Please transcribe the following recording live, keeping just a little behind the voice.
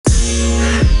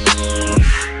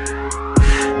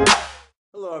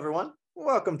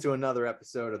Welcome to another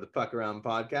episode of the Puck Around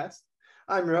Podcast.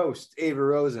 I'm your host, Ava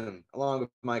Rosen, along with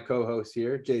my co-host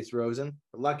here, Jace Rosen.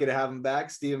 We're lucky to have him back,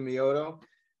 Steven Mioto.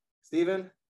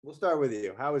 Steven, we'll start with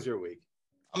you. How was your week?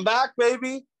 I'm back,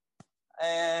 baby.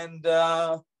 And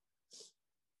 2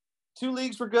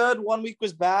 leagues were good. 1 week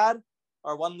was bad,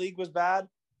 or 1 league was bad.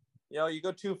 You know, you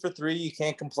go 2 for 3, you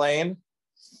can't complain.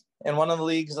 And one of the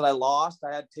leagues that I lost,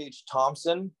 I had Tage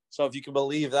Thompson. So if you can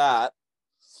believe that,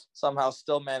 somehow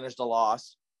still managed a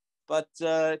loss. But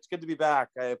it's good to be back.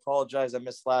 I apologize. I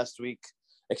missed last week.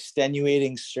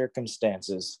 Extenuating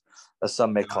circumstances, as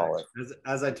some may call it.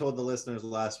 As I told the listeners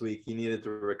last week, he needed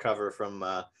to recover from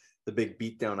the big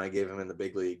beatdown I gave him in the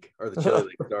big league, or the chili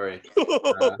league, sorry.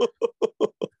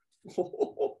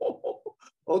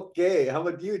 Okay, how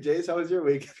about you, Jace? How was your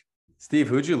week? Steve,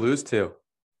 who'd you lose to?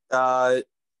 I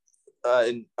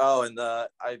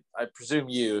presume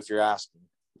you, if you're asking.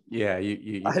 Yeah,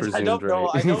 you presumed I don't know.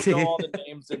 right. I don't know all the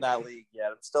names in that league yet.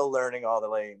 I'm still learning all the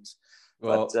names.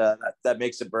 Well, but that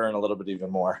makes it burn a little bit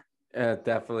even more. It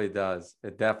definitely does.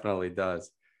 It definitely does.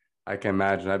 I can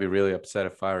imagine. I'd be really upset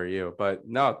if I were you. But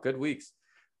no, good weeks.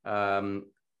 I'm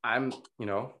 2-0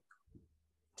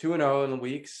 in the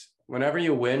weeks. Whenever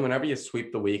you win, whenever you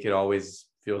sweep the week, it always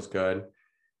feels good.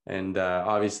 And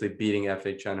obviously beating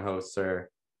FHN hosts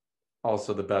are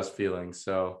also the best feeling.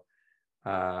 So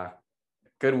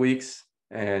good weeks,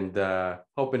 and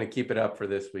hoping to keep it up for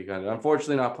this week.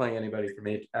 Unfortunately, not playing anybody from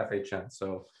FHN,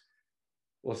 so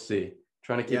we'll see.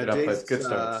 Trying to keep it up, Jace, but good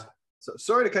starts. So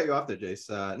sorry to cut you off there, Jace.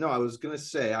 No, I was going to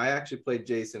say I actually played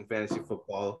Jace in fantasy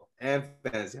football and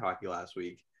fantasy hockey last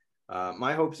week.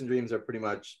 My hopes and dreams are pretty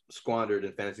much squandered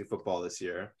in fantasy football this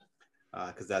year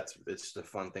because it's just a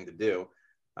fun thing to do.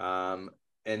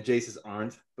 And Jace's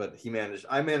aren't, but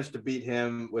I managed to beat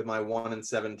him with my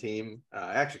 1-7 team.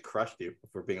 I actually crushed you,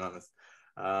 if we're being honest.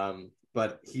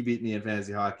 But he beat me in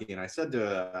fantasy hockey. And I said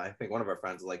to, I think one of our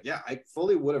friends, like, yeah, I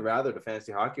fully would have rathered a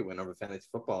fantasy hockey win over fantasy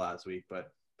football last week,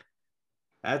 but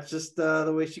that's just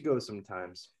the way she goes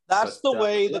sometimes. That's the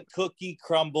way the cookie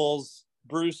crumbles,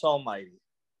 Bruce Almighty.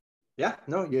 Yeah,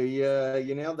 no,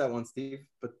 you nailed that one, Steve.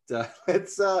 But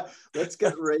let's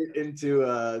get right into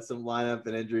some lineup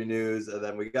and injury news, and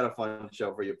then we got a fun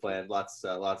show for you planned. Lots to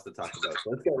talk about.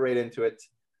 So let's get right into it.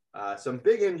 Some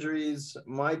big injuries.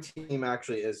 My team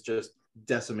actually is just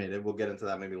decimated. We'll get into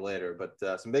that maybe later. But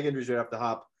some big injuries right off the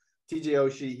hop. TJ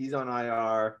Oshie, he's on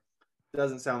IR.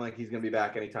 Doesn't sound like he's going to be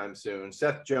back anytime soon.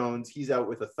 Seth Jones, he's out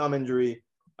with a thumb injury,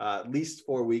 at least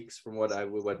 4 weeks from what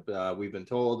we've been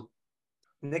told.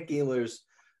 Nick Ehlers,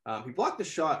 he blocked a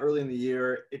shot early in the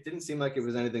year. It didn't seem like it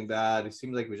was anything bad. It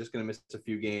seemed like he was just going to miss a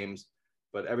few games.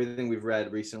 But everything we've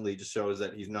read recently just shows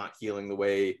that he's not healing the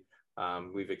way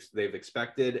they've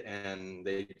expected, and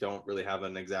they don't really have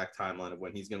an exact timeline of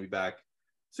when he's going to be back.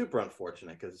 Super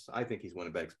unfortunate because I think he's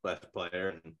Winnipeg's best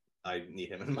player, and I need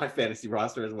him in my fantasy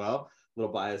roster as well. A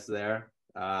little bias there.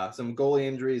 Some goalie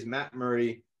injuries. Matt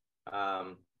Murray.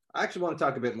 I actually want to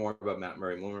talk a bit more about Matt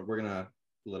Murray. We're going to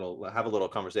have a little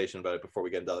conversation about it before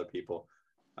we get into other people.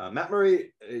 Matt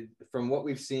Murray, from what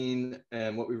we've seen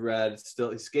and what we've read,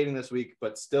 he's skating this week,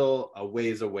 but still a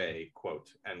ways away, quote,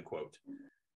 end quote.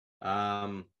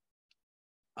 I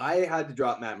had to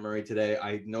drop Matt Murray today.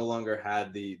 I no longer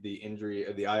had the injury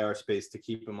of the IR space to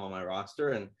keep him on my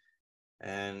roster,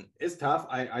 and it's tough.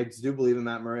 I do believe in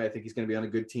Matt Murray. I think he's going to be on a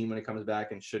good team when he comes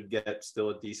back and should get still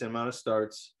a decent amount of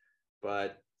starts,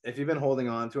 but if you've been holding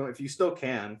on to him, if you still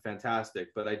can, fantastic.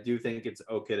 But I do think it's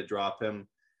okay to drop him.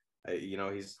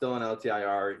 He's still on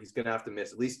LTIR. He's going to have to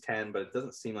miss at least 10, but it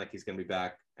doesn't seem like he's going to be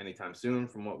back anytime soon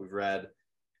from what we've read.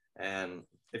 And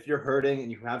if you're hurting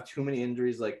and you have too many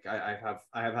injuries, like I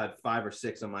have had 5 or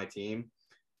 6 on my team,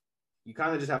 you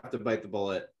kind of just have to bite the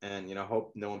bullet and,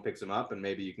 hope no one picks him up, and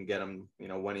maybe you can get him,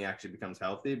 when he actually becomes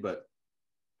healthy. But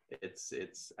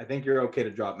I think you're okay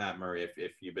to drop Matt Murray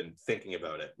if you've been thinking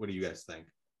about it. What do you guys think?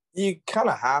 You kind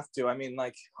of have to. I mean,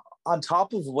 like, on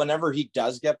top of whenever he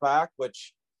does get back,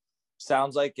 which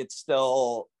sounds like it's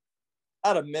still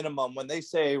at a minimum when they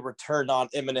say return not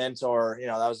imminent, or,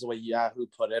 that was the way Yahoo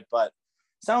put it, but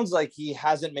sounds like he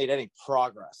hasn't made any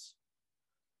progress.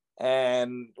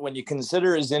 And when you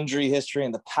consider his injury history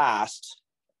in the past,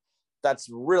 that's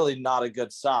really not a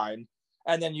good sign.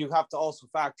 And then you have to also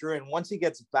factor in, once he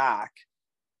gets back,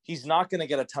 he's not going to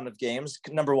get a ton of games.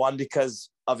 Number one, because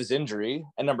of his injury.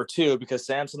 And number two, because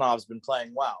Samsonov's been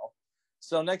playing well.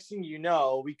 So next thing you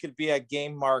know, we could be at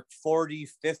game mark 40,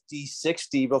 50,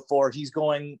 60 before he's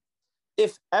going,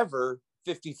 if ever,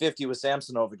 50-50 with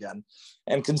Samsonov again.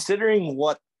 And considering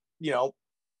what, the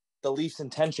Leafs'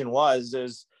 intention was,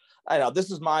 there's I know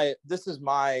this is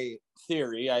my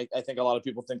theory. I think a lot of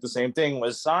people think the same thing,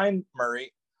 was sign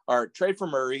Murray or trade for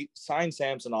Murray, sign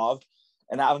Samsonov,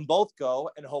 and have them both go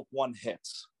and hope one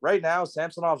hits. Right now,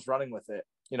 Samsonov's running with it.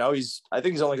 You know, I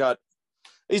think he's only got,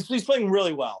 he's playing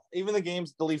really well. Even the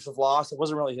games the Leafs have lost, it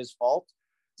wasn't really his fault.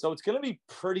 So it's going to be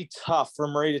pretty tough for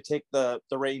Murray to take the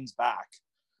reins back.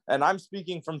 And I'm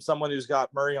speaking from someone who's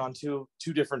got Murray on two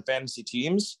different fantasy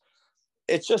teams.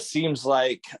 It just seems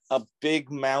like a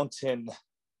big mountain.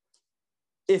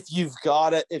 If you've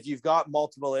got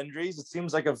multiple injuries, it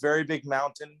seems like a very big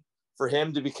mountain for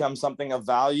him to become something of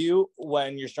value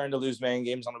when you're starting to lose man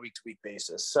games on a week-to-week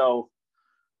basis. So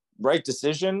right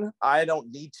decision. I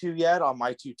don't need to yet on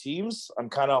my two teams. I'm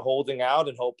kind of holding out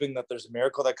and hoping that there's a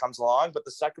miracle that comes along. But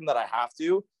the second that I have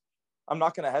to, I'm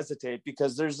not going to hesitate,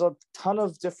 because there's a ton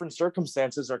of different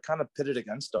circumstances that are kind of pitted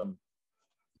against them.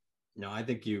 No, I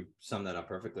think you summed that up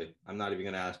perfectly. I'm not even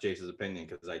going to ask Jace's opinion,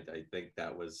 because I think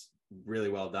that was really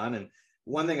well done. And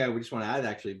one thing I just want to add,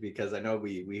 actually, because I know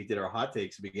we did our hot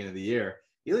takes at the beginning of the year,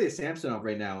 Ilya Samsonov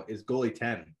right now is goalie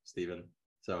 10, Steven.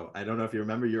 So I don't know if you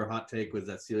remember, your hot take was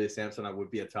that Ilya Samsonov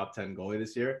would be a top 10 goalie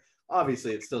this year.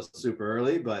 Obviously, it's still super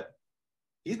early, but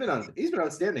he's been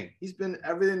outstanding. He's been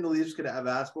everything the Leafs could have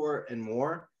asked for and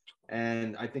more.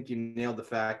 And I think you nailed the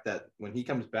fact that when he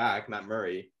comes back, Matt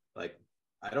Murray, like,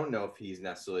 I don't know if he's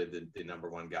necessarily the number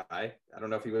one guy. I don't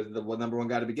know if he was the number one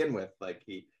guy to begin with. Like,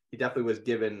 he definitely was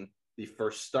given the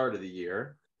first start of the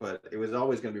year, but it was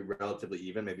always going to be relatively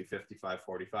even, maybe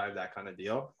 55-45, that kind of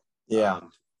deal. Yeah.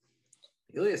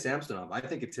 Ilya Samsonov, I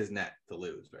think it's his net to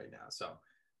lose right now. So,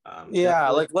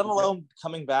 like, let alone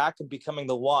coming back and becoming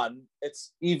the one,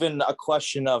 it's even a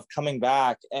question of coming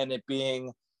back and it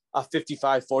being a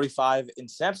 55-45 in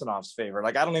Samsonov's favor.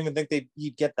 Like, I don't even think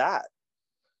you'd get that.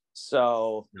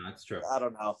 So no, that's true. I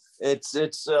don't know.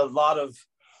 It's a lot of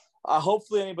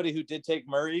hopefully anybody who did take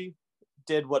Murray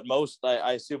did what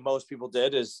I assume most people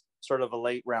did, is sort of a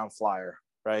late round flyer,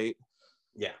 right?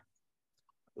 Yeah.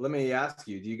 Let me ask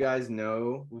you, do you guys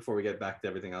know, before we get back to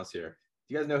everything else here,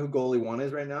 do you guys know who goalie 1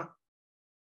 is right now?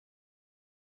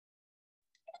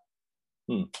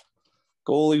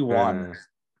 Goalie 1.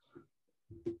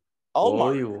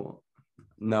 Ullmark.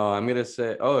 No, I'm gonna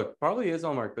say, it probably is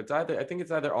Ullmark, but I think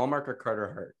it's either Ullmark or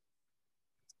Carter Hart.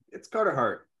 It's Carter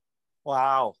Hart.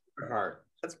 Wow. Carter Hart.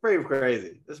 That's pretty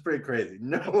crazy.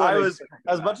 No, I was,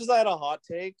 as much as I had a hot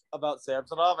take about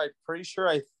Samsonov, I'm pretty sure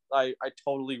I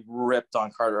totally ripped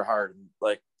on Carter Hart in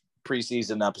like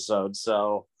preseason episodes.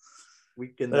 So we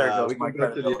can go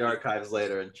through the archives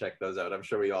later and check those out. I'm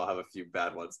sure we all have a few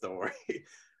bad ones. Don't worry.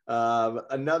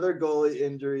 Another goalie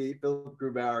injury, Philip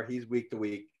Grubauer. He's week to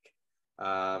week.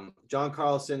 John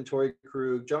Carlson, Torrey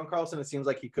Krug. John Carlson, it seems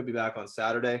like he could be back on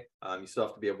Saturday. You still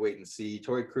have to be able to wait and see.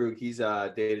 Torrey Krug, he's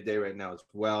day-to-day right now as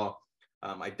well.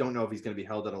 I don't know if he's going to be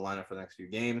held in a lineup for the next few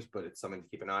games, but it's something to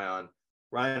keep an eye on.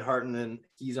 Ryan Hartman,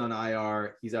 he's on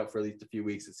IR. He's out for at least a few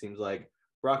weeks, it seems like.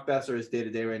 Brock Besser is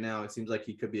day-to-day right now. It seems like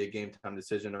he could be a game-time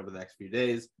decision over the next few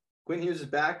days. Quinn Hughes is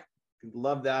back.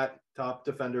 Love that. Top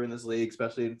defender in this league,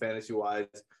 especially in fantasy-wise.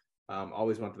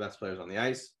 Always one of the best players on the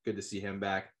ice. Good to see him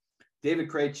back. David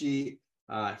Krejci,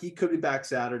 he could be back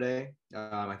Saturday.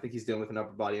 I think he's dealing with an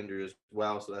upper body injury as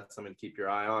well, so that's something to keep your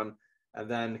eye on. And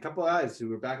then a couple of guys who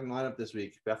were back in the lineup this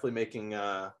week, definitely making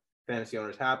fantasy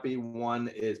owners happy. One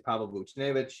is Pavel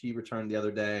Buchnevich. He returned the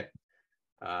other day.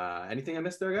 Anything I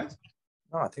missed there, guys?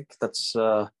 No, I think that's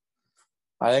I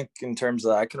think in terms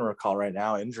of that I can recall right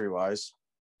now, injury-wise.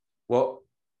 Well,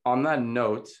 on that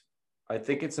note, I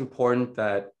think it's important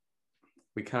that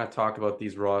we kind of talk about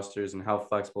these rosters and how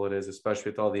flexible it is,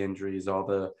 especially with all the injuries, all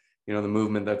the, the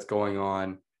movement that's going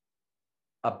on.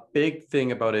 A big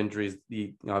thing about injuries,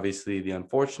 obviously the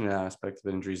unfortunate aspect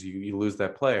of injuries, you lose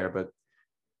that player, but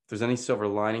if there's any silver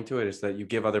lining to it, is that you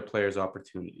give other players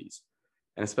opportunities.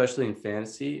 And especially in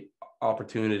fantasy,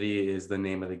 opportunity is the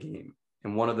name of the game.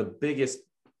 And one of the biggest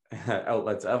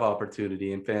outlets of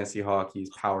opportunity in fantasy hockey is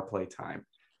power play time.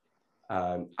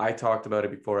 I talked about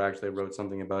it before. Actually, I wrote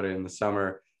something about it in the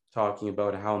summer, talking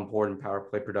about how important power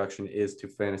play production is to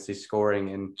fantasy scoring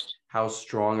and how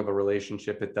strong of a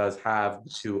relationship it does have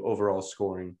to overall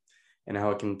scoring, and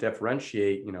how it can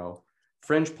differentiate,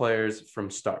 fringe players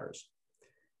from stars.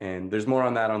 And there's more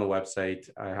on that on the website.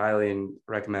 I highly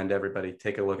recommend everybody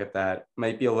take a look at that.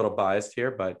 Might be a little biased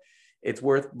here, but it's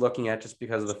worth looking at just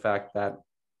because of the fact that,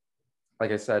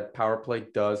 like I said, power play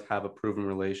does have a proven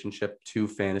relationship to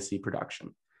fantasy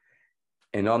production.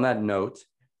 And on that note,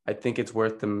 I think it's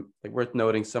worth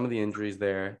noting some of the injuries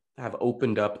there have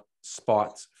opened up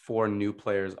spots for new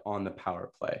players on the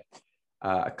power play.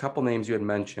 A couple names you had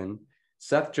mentioned.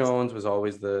 Seth Jones was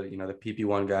always the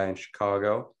PP1 guy in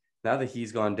Chicago. Now that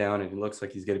he's gone down and it looks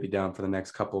like he's going to be down for the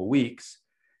next couple of weeks,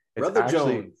 it's Brother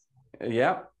actually, Jones.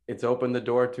 yeah, it's opened the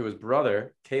door to his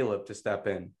brother, Caleb, to step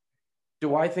in.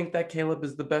 Do I think that Caleb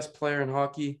is the best player in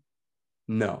hockey?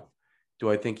 No.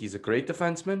 Do I think he's a great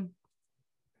defenseman?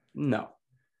 No.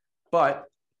 But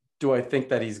do I think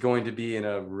that he's going to be in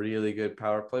a really good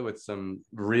power play with some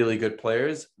really good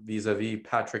players vis-a-vis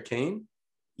Patrick Kane?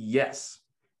 Yes.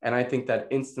 And I think that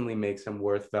instantly makes him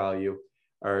worth value,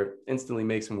 or instantly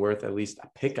makes him worth at least a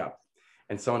pickup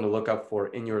and someone to look up for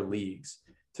in your leagues.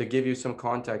 To give you some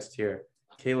context here,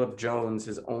 Caleb Jones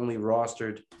is only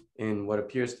rostered in what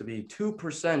appears to be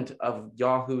 2% of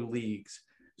Yahoo leagues.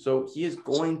 So he is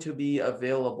going to be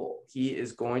available. He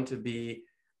is going to be,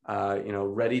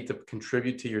 ready to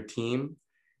contribute to your team.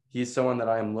 He's someone that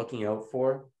I am looking out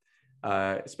for,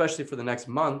 especially for the next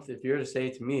month. If you're to say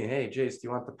to me, hey, Jace, do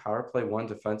you want the power play one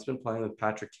defenseman playing with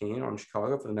Patrick Kane on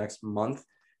Chicago for the next month?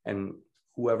 And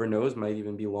whoever knows, might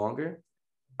even be longer.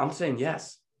 I'm saying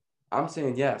yes.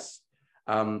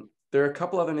 There are a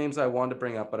couple other names I wanted to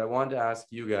bring up, but I wanted to ask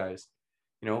you guys,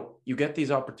 you get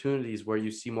these opportunities where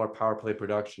you see more power play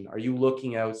production. Are you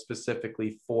looking out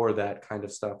specifically for that kind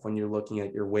of stuff when you're looking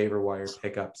at your waiver wire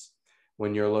pickups,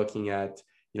 when you're looking at,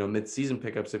 mid-season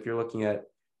pickups, if you're looking at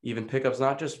even pickups,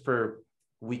 not just for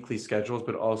weekly schedules,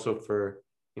 but also for,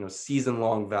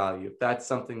 season-long value? That's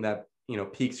something that,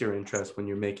 piques your interest when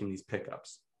you're making these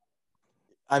pickups.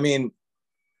 I mean,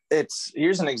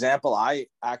 here's an example I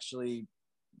actually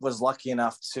was lucky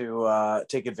enough to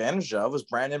take advantage of, was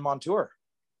Brandon Montour.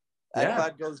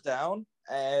 Ekblad goes down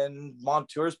and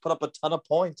Montour's put up a ton of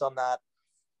points on that.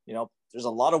 There's a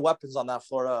lot of weapons on that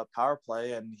Florida power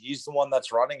play, and he's the one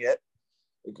that's running it.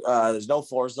 There's no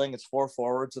Forsling. It's 4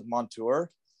 forwards with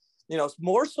Montour.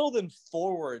 More so than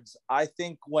forwards, I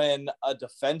think when a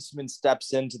defenseman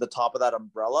steps into the top of that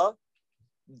umbrella,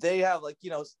 they have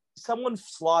someone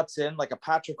slots in, like a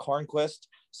Patrick Hornquist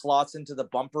slots into the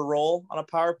bumper role on a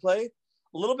power play,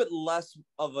 a little bit less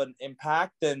of an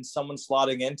impact than someone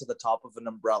slotting into the top of an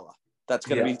umbrella. That's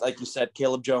going to be, like you said,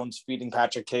 Caleb Jones feeding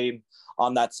Patrick Kane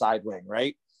on that side wing,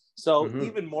 right? So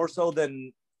even more so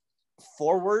than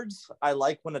forwards, I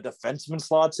like when a defenseman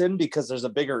slots in because there's a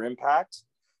bigger impact.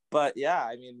 But yeah,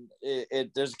 I mean,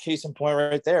 there's a case in point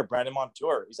right there. Brandon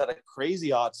Montour, he's had a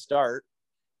crazy hot start.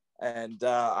 And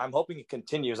I'm hoping it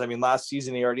continues. I mean, last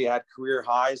season, he already had career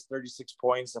highs, 36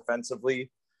 points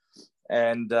offensively.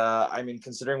 And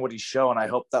considering what he's shown, I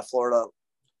hope that Florida,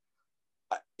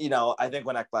 I think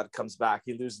when Ekblad comes back,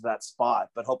 he loses that spot.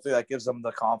 But hopefully that gives him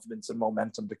the confidence and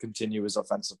momentum to continue his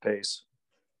offensive pace.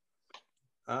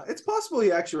 It's possible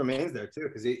he actually remains there too,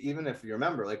 because even if you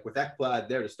remember, like with Ekblad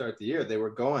there to start the year, they were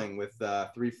going with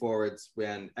 3 forwards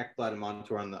when Ekblad and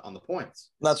Montour on the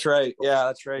points. That's right. Yeah,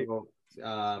 that's right.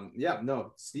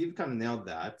 Steve kind of nailed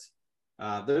that.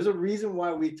 There's a reason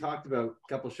why we talked about a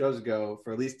couple shows ago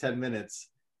for at least 10 minutes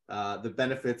the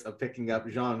benefits of picking up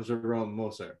Jean-Jérôme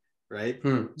Moser, right?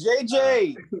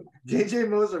 JJ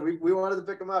Moser, we wanted to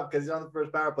pick him up because he's on the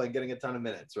first power play getting a ton of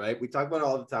minutes, right? We talk about it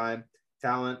all the time.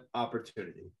 Talent,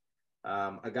 opportunity.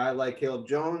 A guy like Caleb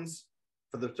Jones,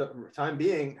 for the time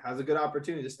being, has a good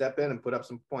opportunity to step in and put up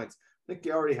some points. I think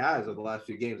he already has over the last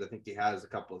few games. I think he has a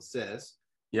couple assists.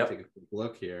 Yep. Take a quick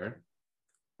look here.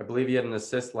 I believe he had an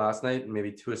assist last night and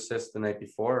maybe 2 assists the night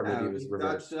before, or maybe it was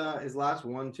reversed. His last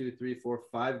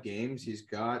 5 games, he's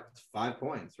got 5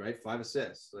 points, right? 5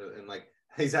 assists. And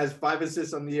he has 5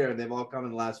 assists on the year, and they've all come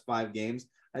in the last 5 games.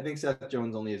 I think Seth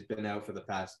Jones only has been out for the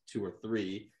past 2 or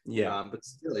 3. Yeah. But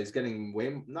still, he's getting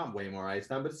not way more ice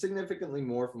time, but significantly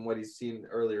more from what he's seen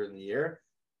earlier in the year.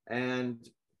 And,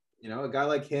 a guy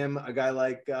like him, a guy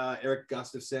like Eric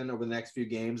Gustafson over the next few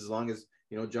games, as long as,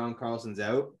 John Carlson's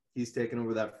out, he's taken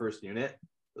over that first unit.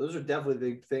 Those are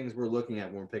definitely the things we're looking at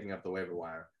when we're picking up the waiver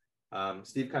wire.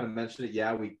 Steve kind of mentioned it.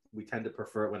 Yeah, we tend to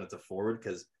prefer it when it's a forward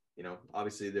because,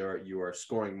 obviously you are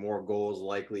scoring more goals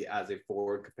likely as a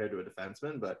forward compared to a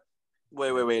defenseman. But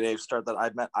wait, Dave, start that.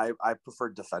 I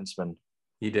prefer defenseman.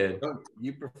 He did.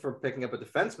 You prefer picking up a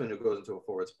defenseman who goes into a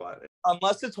forward spot,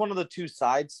 unless it's one of the 2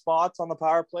 side spots on the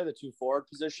power play, the 2 forward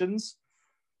positions.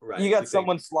 Right. You got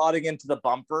someone slotting into the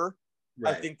bumper.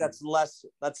 Right. I think that's less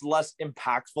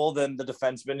impactful than the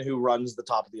defenseman who runs the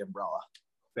top of the umbrella.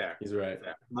 Fair. He's right.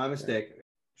 Fair. My mistake.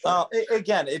 Sure.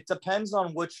 Again, it depends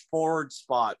on which forward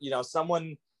spot. It's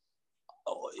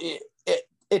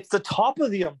the top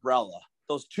of the umbrella.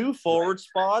 Those 2 forward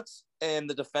spots and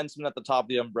the defenseman at the top of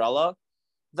the umbrella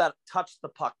that touch the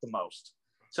puck the most.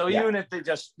 So even if they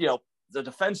just, the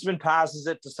defenseman passes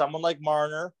it to someone like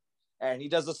Marner and he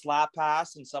does a slap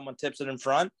pass and someone tips it in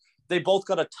front, they both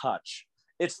got a touch.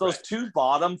 it's those two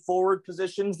bottom forward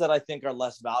positions that I think are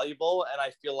less valuable. And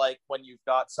I feel like when you've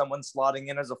got someone slotting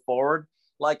in as a forward,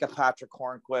 like a Patrick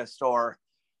Hornquist or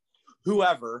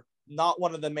whoever, not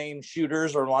one of the main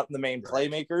shooters or not the main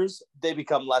playmakers, they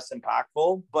become less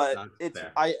impactful. But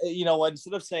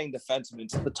instead of saying defensemen,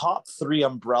 it's the top 3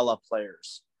 umbrella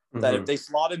players that if they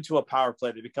slot into a power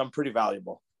play, they become pretty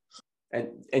valuable.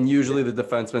 And usually the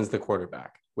defenseman's the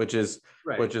quarterback, which is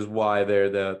why they're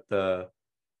the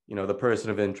person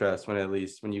of interest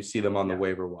when you see them on the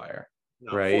waiver wire.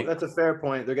 No, right. That's a fair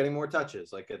point. They're getting more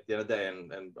touches, like at the end of the day,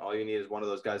 and all you need is one of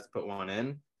those guys to put one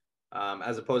in.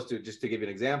 As opposed to, just to give you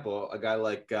an example, a guy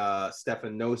like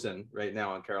Stefan Noesen right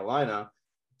now in Carolina,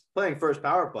 playing first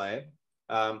power play,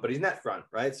 but he's net front,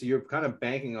 right? So you're kind of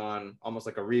banking on almost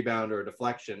like a rebound or a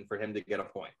deflection for him to get a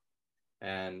point.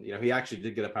 And he actually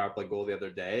did get a power play goal the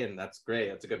other day, and that's great.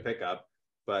 That's a good pickup.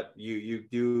 But you've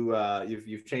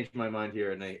changed my mind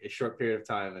here in a short period of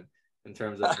time, in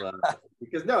terms of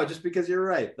because you're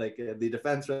right. Like the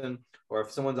defenseman, or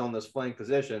if someone's on those flank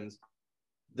positions,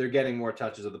 they're getting more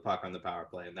touches of the puck on the power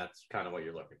play, and that's kind of what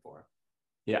you're looking for.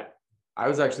 Yeah, I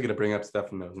was actually going to bring up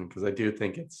Stefan Noesen because I do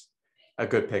think it's a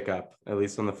good pickup, at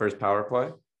least on the first power play.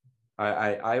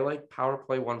 I like power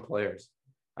play 1 players.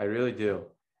 I really do.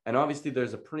 And obviously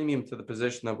there's a premium to the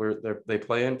position that they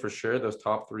play in for sure. Those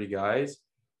top 3 guys,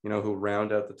 who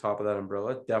round out the top of that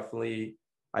umbrella, definitely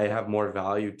I have more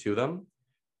value to them.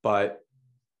 But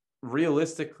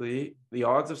realistically, the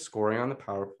odds of scoring on the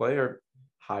power play are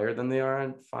higher than they are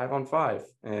on 5-on-5.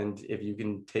 And if you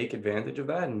can take advantage of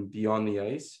that and be on the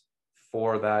ice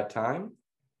for that time,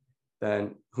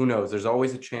 then who knows? There's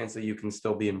always a chance that you can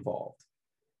still be involved.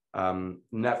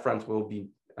 Net fronts will be,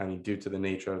 due to the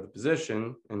nature of the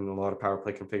position and a lot of power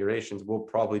play configurations, will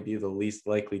probably be the least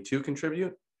likely to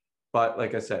contribute. But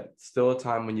like I said, still a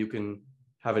time when you can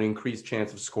have an increased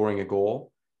chance of scoring a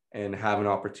goal and have an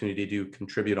opportunity to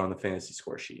contribute on the fantasy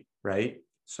score sheet, right?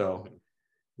 So,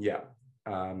 yeah.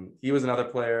 He was another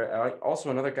player,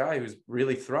 also another guy who's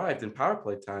really thrived in power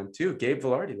play time too, Gabe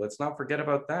Vilardi. Let's not forget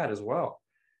about that as well,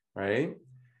 right?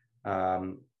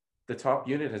 The top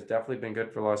unit has definitely been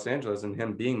good for Los Angeles, and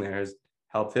him being there has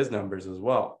helped his numbers as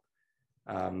well.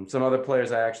 Some other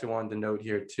players I actually wanted to note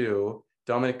here too.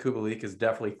 Dominic Kubalik has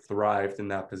definitely thrived in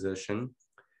that position.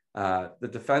 The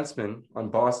defenseman on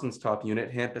Boston's top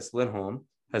unit, Hampus Lindholm,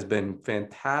 has been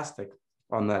fantastic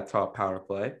on that top power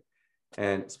play,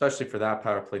 and especially for that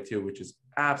power play too, which is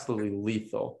absolutely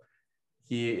lethal.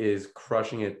 He is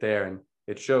crushing it there, and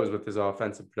it shows with his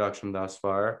offensive production thus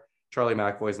far. Charlie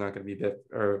McAvoy is not going to be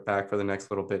back for the next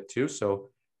little bit too,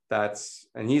 so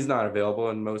and he's not available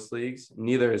in most leagues.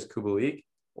 Neither is Kubalik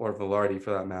or Vilardi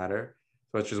for that matter,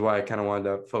 which is why I kind of wanted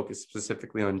to focus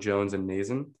specifically on Jones and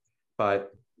Nazen.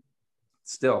 But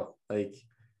still, like,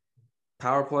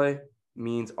 power play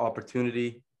means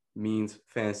opportunity, means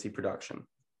fantasy production.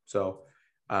 So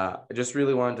I just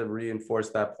really wanted to reinforce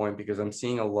that point, because I'm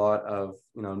seeing a lot of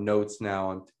notes now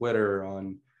on Twitter,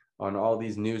 on all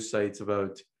these news sites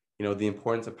about the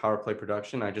importance of power play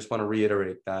production. I just want to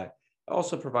reiterate that.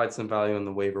 Also provide some value on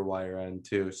the waiver wire end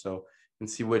too, so and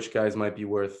see which guys might be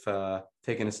worth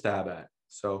taking a stab at.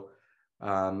 So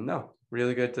no,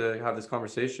 really good to have this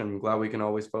conversation. I'm glad we can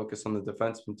always focus on the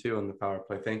defenseman too on the power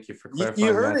play. Thank you for clarifying.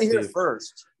 You heard that, it here Steve.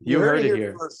 first. You heard it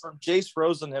here first from Jace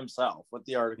Rosen himself with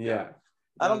the article. Yeah,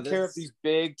 I don't care if these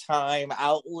big time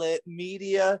outlet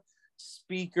media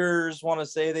speakers want to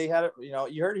say they had it.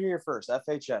 You heard it here first.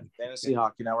 FHN,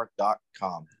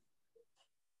 FantasyHockeyNetwork.com.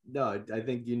 No, I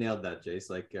think you nailed that, Jace.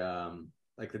 Like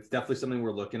it's definitely something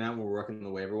we're looking at when we're working the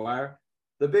waiver wire.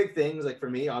 The big things, like for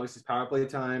me, obviously, is power play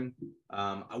time.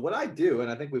 What I do,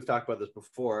 and I think we've talked about this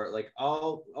before, like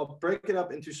I'll break it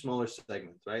up into smaller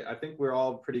segments, right? I think we're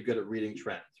all pretty good at reading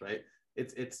trends, right?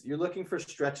 It's you're looking for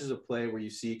stretches of play where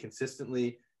you see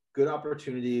consistently good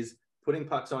opportunities, putting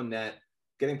pucks on net,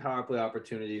 getting power play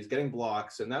opportunities, getting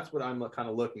blocks, and that's what I'm kind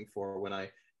of looking for when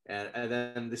and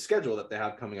then the schedule that they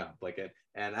have coming up,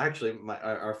 and actually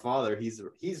our father, he's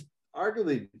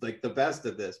arguably like the best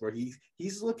at this, where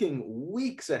he's looking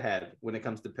weeks ahead when it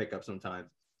comes to pickup sometimes.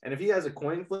 And if he has a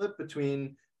coin flip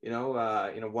between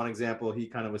one example he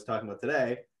kind of was talking about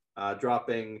today,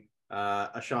 dropping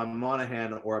a Sean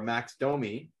Monahan or a Max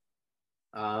Domi.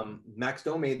 Max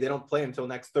Domi, they don't play until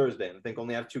next Thursday, and I think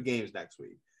only have 2 games next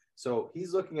week. So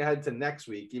he's looking ahead to next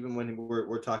week, even when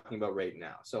we're talking about right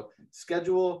now. So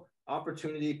schedule,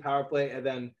 opportunity, power play, and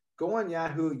then go on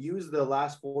Yahoo, use the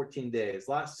last 14 days,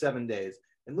 last 7 days,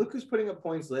 and look who's putting up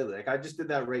points lately. Like I just did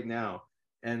that right now.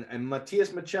 And Matias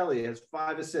Maccelli has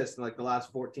 5 assists in like the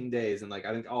last 14 days. And like,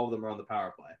 I think all of them are on the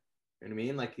power play. You know what I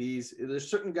mean? Like there's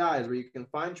certain guys where you can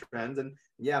find trends, and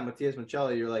yeah, Matias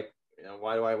Maccelli, you're like,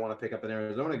 why do I want to pick up an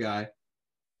Arizona guy?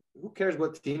 Who cares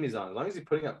what team he's on? As long as he's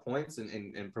putting up points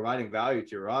and providing value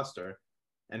to your roster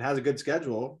and has a good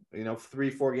schedule,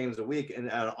 3-4 games a week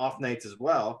and off nights as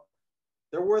well,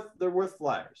 they're worth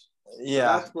flyers.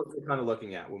 Yeah. So that's what we're kind of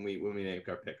looking at when we make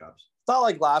our pickups. It's not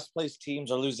like last place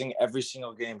teams are losing every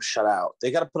single game shutout.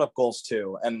 They got to put up goals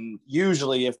too. And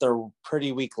usually if they're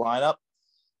pretty weak lineup,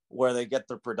 where they get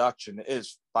their production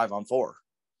is 5-on-4,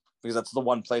 because that's the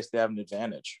one place they have an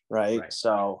advantage. Right.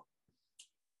 So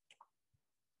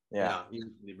yeah. You're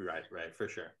right, for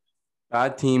sure.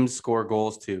 Bad teams score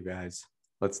goals too, guys.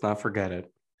 Let's not forget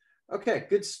it. Okay,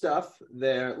 good stuff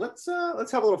there. Let's have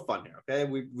a little fun here. Okay,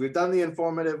 we've done the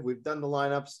informative, we've done the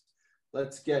lineups.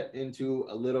 Let's get into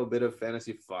a little bit of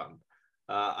fantasy fun.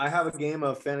 I have a game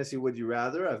of fantasy Would You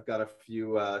Rather. I've got a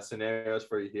few scenarios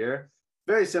for you here.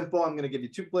 Very simple. I'm going to give you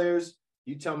 2 players.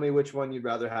 You tell me which one you'd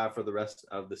rather have for the rest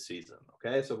of the season.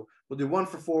 Okay, so we'll do 1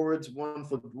 for forwards, one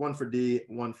for D,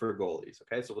 1 for goalies.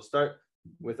 Okay, so we'll start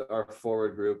with our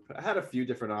forward group. I had a few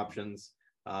different options.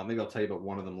 Maybe I'll tell you about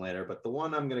one of them later, but the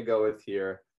one I'm going to go with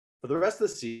here for the rest of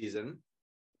the season,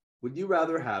 would you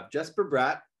rather have Jesper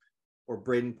Bratt or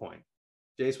Braden Point?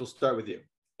 Jace, we'll start with you.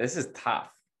 This is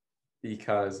tough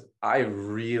because I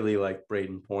really like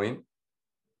Braden Point,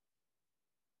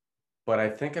 but I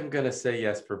think I'm going to say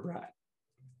Jesper Bratt.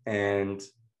 And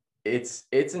it's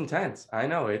intense. I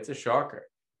know it's a shocker.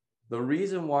 The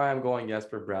reason why I'm going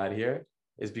Jesper Bratt here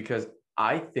is because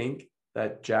I think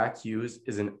that Jack Hughes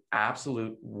is an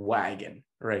absolute wagon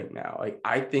right now. Like,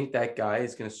 I think that guy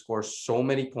is going to score so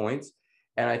many points.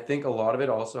 And I think a lot of it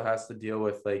also has to deal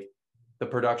with like the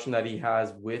production that he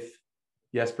has with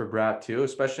Jesper Bratt too,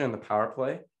 especially on the power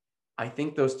play. I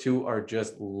think those two are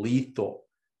just lethal.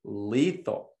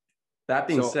 That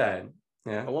being said,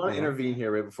 yeah, I want to intervene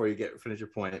here right before you finish your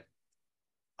point.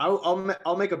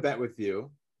 I'll make a bet with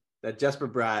you that Jesper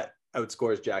Bratt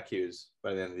outscores Jack Hughes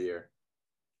by the end of the year.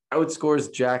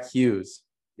 Outscores Jack Hughes.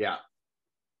 Yeah.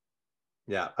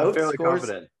 I'm fairly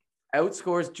confident.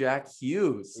 Outscores Jack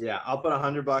Hughes. Yeah, I'll put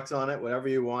 $100 on it. Whatever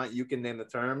you want, you can name the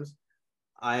terms.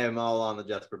 I am all on the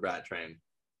Jesper Bratt train.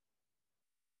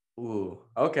 Ooh,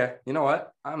 okay. You know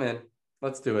what? I'm in.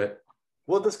 Let's do it.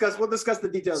 We'll discuss the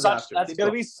details after. That's going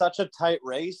to be such a tight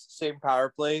race. Same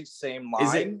power play, same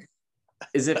line.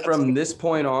 Is it from this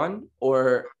point on,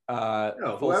 or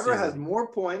no, whoever has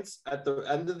more points at the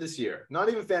end of this year, not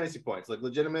even fantasy points, like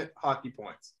legitimate hockey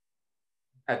points.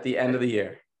 At the end of the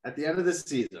year. At the end of this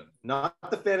season, not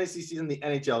the fantasy season, the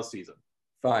NHL season.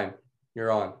 Fine,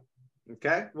 you're on.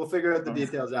 Okay, we'll figure out the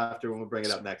details after when we bring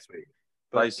it up next week.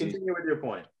 But continue with your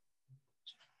point.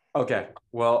 Okay,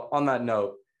 well, on that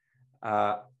note,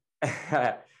 I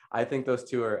think those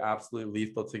two are absolutely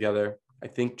lethal together. I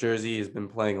think Jersey has been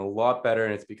playing a lot better,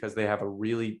 and it's because they have a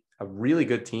really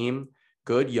good team,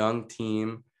 good young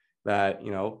team that,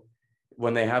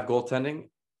 when they have goaltending,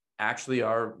 actually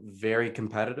are very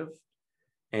competitive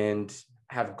and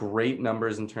have great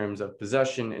numbers in terms of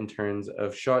possession, in terms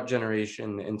of shot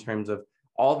generation, in terms of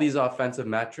all these offensive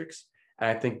metrics. And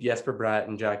I think Jesper Bratt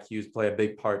and Jack Hughes play a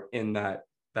big part in that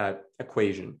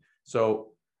equation. So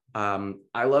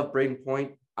I love Braden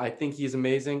Point. I think he's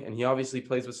amazing, and he obviously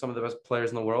plays with some of the best players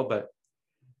in the world, but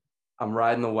I'm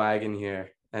riding the wagon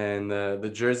here. And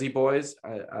the Jersey boys,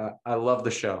 I love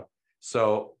the show.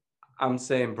 So I'm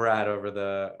saying Brad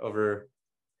over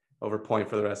Point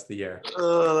for the rest of the year.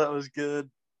 Oh, that was good.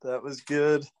 I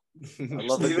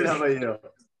love it. How about you?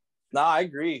 No, I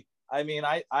agree. I mean,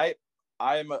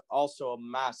 I'm also a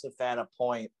massive fan of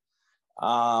Point.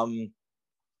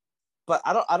 But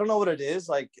I don't know what it is.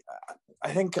 Like,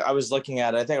 I think I was looking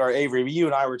at it. Or Avery, you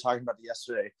and I were talking about it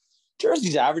yesterday.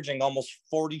 Jersey's averaging almost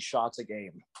 40 shots a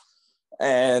game.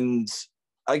 And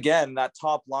again, that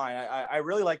top line, I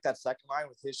really like that second line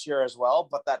with Hischier as well.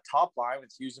 But that top line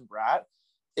with Hughes and Bratt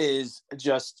is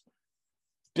just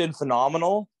been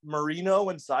phenomenal. Marino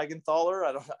and Siegenthaler,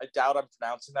 I doubt I'm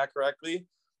pronouncing that correctly,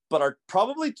 but are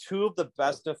probably two of the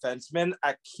best defensemen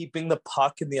at keeping the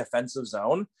puck in the offensive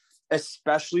zone,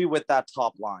 especially with that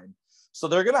top line. So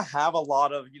they're going to have a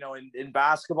lot of, in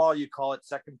basketball, you call it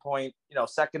second point,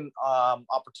 second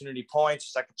opportunity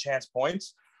points, second chance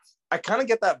points. I kind of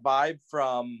get that vibe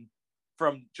from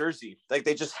Jersey. Like,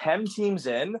 they just hem teams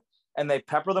in and they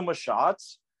pepper them with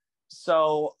shots.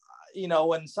 So,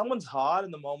 when someone's hot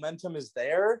and the momentum is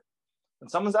there,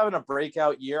 and someone's having a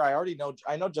breakout year,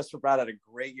 I know Jesper Bratt had a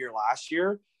great year last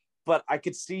year, but I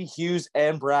could see Hughes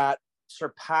and Bratt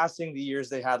surpassing the years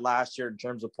they had last year in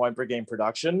terms of point per game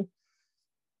production.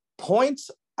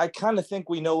 Points I kind of think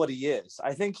we know what he is.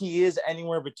 I think he is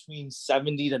anywhere between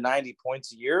 70 to 90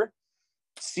 points a year.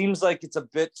 Seems like it's a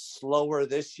bit slower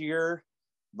this year.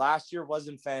 Last year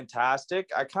wasn't fantastic.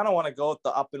 I kind of want to go with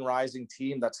the up and rising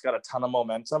team that's got a ton of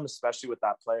momentum, especially with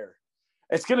that player.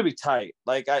 It's going to be tight.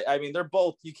 Like, I mean, they're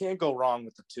both, you can't go wrong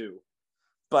with the two.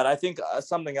 But I think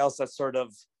something else that sort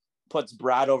of puts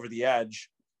Brad over the edge.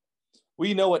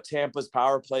 We know what Tampa's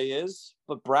power play is,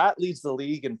 but Brad leads the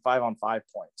league in 5-on-5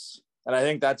 points. And I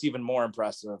think that's even more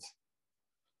impressive.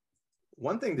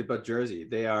 One thing about Jersey,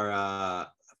 they are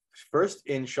first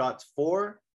in shots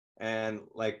for, and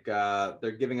like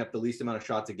they're giving up the least amount of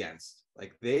shots against.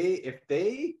 Like if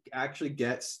they actually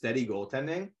get steady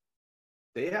goaltending,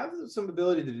 they have some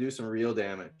ability to do some real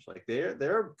damage. Like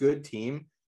they're a good team.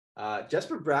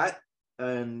 Jesper Bratt,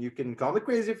 and you can call me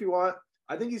crazy if you want,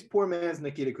 I think he's poor man's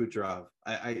Nikita Kucherov.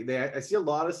 I see a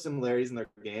lot of similarities in their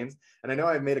games, and I know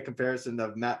I made a comparison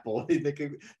of Matt Boldy,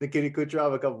 Nikita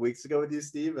Kucherov a couple weeks ago with you,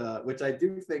 Steve, which I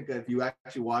do think if you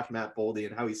actually watch Matt Boldy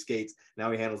and how he skates and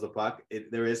how he handles the puck,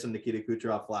 there is some Nikita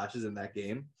Kucherov flashes in that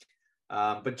game.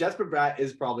 But Jesper Bratt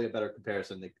is probably a better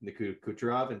comparison than Nikita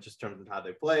Kucherov in just terms of how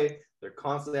they play. They're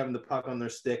constantly having the puck on their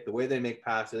stick, the way they make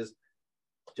passes.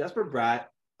 Jesper Bratt,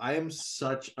 I am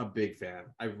such a big fan.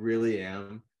 I really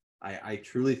am. I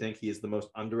truly think he is the most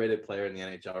underrated player in the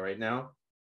NHL right now.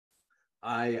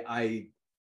 I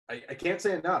can't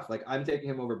say enough. Like, I'm taking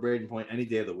him over Braden Point any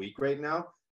day of the week right now.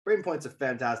 Braden Point's a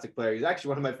fantastic player. He's actually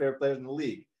one of my favorite players in the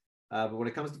league. But when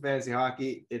it comes to fantasy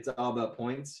hockey, it's all about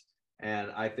points. And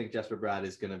I think Jesper Bratt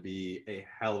is going to be a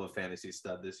hell of a fantasy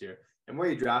stud this year. And where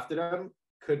you drafted him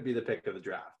could be the pick of the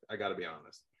draft. I got to be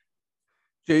honest.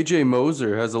 JJ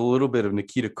Moser has a little bit of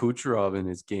Nikita Kucherov in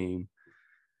his game.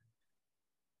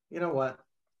 You know what?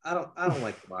 I don't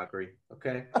like the mockery.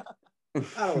 Okay,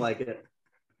 I don't like it.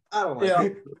 I don't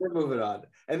like it. We're moving on.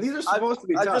 And these are supposed to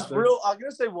be tough. I'm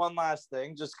gonna say one last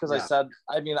thing, just because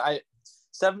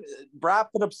Bratt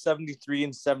put up 73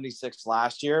 and 76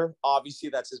 last year. Obviously,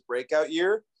 that's his breakout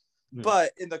year. Mm-hmm.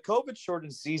 But in the COVID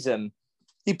shortened season,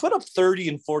 he put up 30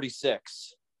 and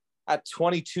 46 at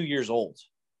 22 years old.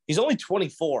 He's only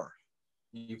 24.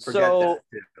 You forget that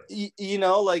too. You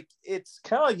know, like, it's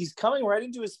kind of like he's coming right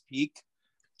into his peak.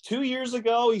 2 years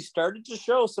ago, he started to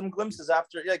show some glimpses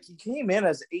after, like, he came in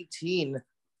as 18,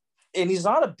 and he's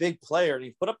not a big player, and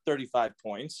he put up 35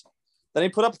 points. Then he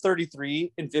put up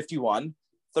 33 and 51,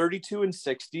 32 and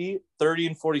 60, 30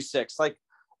 and 46. Like,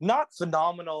 not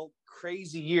phenomenal,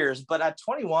 crazy years, but at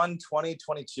 21, 20,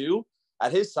 22,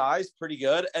 at his size, pretty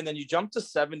good. And then you jump to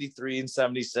 73 and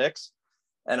 76.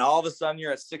 And all of a sudden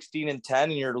you're at 16 and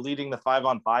 10 and you're leading the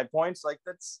 5-on-5 points. Like,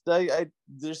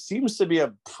 there seems to be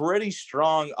a pretty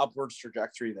strong upwards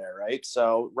trajectory there, right?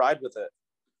 So ride with it.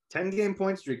 10-game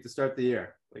point streak to start the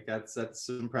year. Like, that's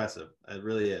impressive. It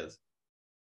really is.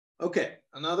 Okay,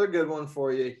 another good one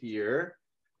for you here.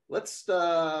 Let's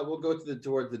we'll go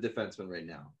towards the defenseman right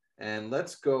now. And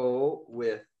let's go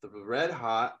with the red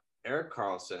hot Erik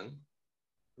Karlsson,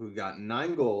 who got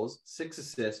 9 goals, 6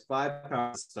 assists, 5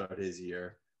 points to start his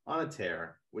year on a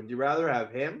tear. Would you rather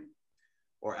have him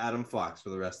or Adam Fox for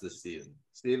the rest of the season?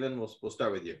 Steven, we'll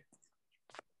start with you.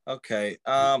 Okay.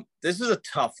 This is a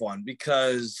tough one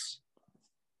because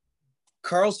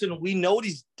Karlsson, we know what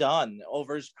he's done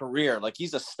over his career. Like,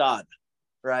 he's a stud,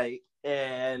 right?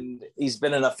 And he's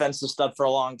been an offensive stud for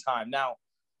a long time. Now,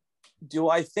 do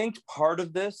I think part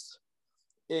of this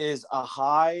is a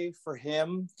high for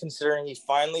him, considering he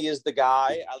finally is the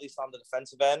guy, at least on the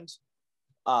defensive end,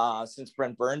 since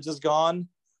Brent Burns is gone?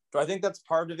 Do I think that's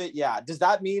part of it? Yeah. Does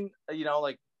that mean,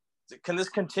 like, can this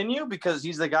continue because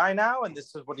he's the guy now and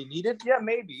this is what he needed? Yeah,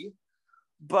 maybe.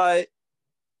 But,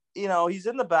 he's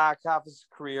in the back half of his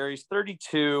career. He's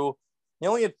 32. He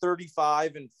only had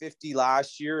 35 and 50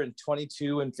 last year and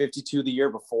 22 and 52 the year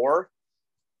before.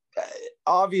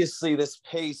 Obviously, this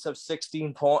pace of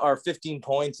 15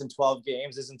 points in 12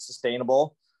 games isn't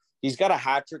sustainable. He's got a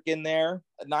hat trick in there.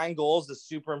 9 goals is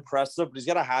super impressive, but he's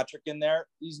got a hat trick in there.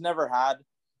 He's never had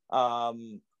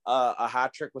a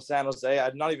hat trick with San Jose.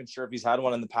 I'm not even sure if he's had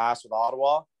one in the past with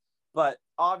Ottawa. But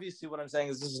obviously, what I'm saying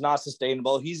is this is not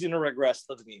sustainable. He's going to regress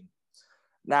to the mean.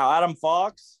 Now, Adam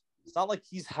Fox, it's not like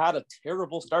he's had a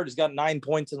terrible start. He's got 9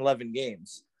 points in 11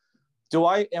 games.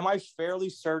 Am I fairly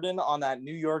certain on that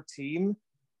New York team,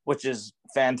 which is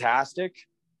fantastic,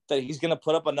 that he's going to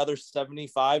put up another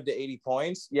 75 to 80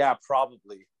 points? Yeah,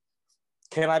 probably.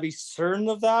 Can I be certain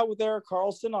of that with Erik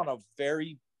Karlsson on a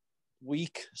very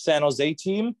weak San Jose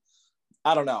team?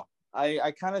 I don't know.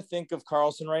 I kind of think of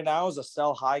Karlsson right now as a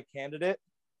sell high candidate.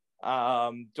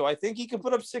 Do I think he can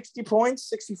put up 60 points,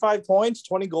 65 points,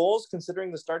 20 goals,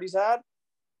 considering the start he's had?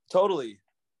 Totally.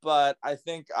 but I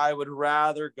think I would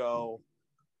rather go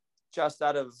just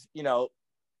out of,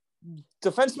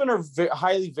 defensemen are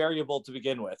highly variable to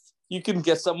begin with. You can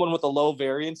get someone with a low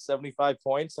variance, 75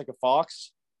 points, like a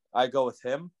Fox. I go with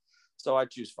him. So I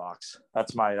choose Fox.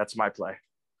 That's my play.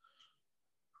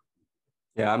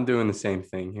 Yeah, I'm doing the same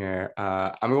thing here.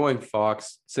 I'm going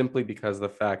Fox simply because of the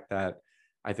fact that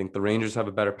I think the Rangers have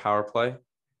a better power play,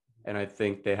 and I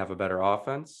think they have a better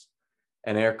offense.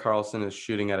 And Erik Karlsson is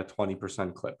shooting at a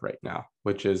 20% clip right now,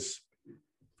 which is,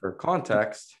 for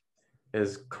context,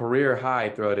 his career high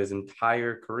throughout his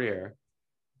entire career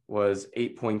was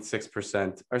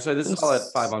 8.6%. Or sorry, this is all at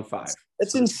 5-on-5.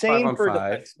 It's So insane 5-on-5. for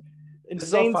defense. This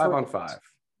is all 5-on-5.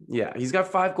 Yeah, he's got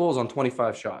 5 goals on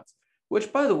 25 shots,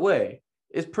 which, by the way,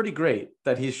 is pretty great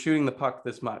that he's shooting the puck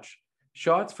this much.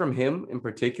 Shots from him in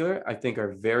particular, I think,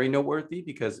 are very noteworthy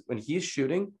because when he's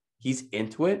shooting, he's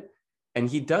into it, and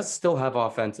he does still have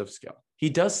offensive skill. He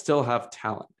does still have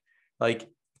talent. Like,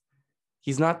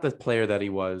 he's not the player that he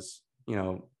was,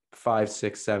 5,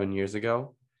 6, 7 years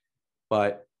ago,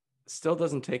 but still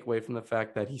doesn't take away from the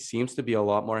fact that he seems to be a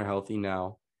lot more healthy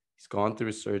now. He's gone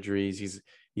through surgeries.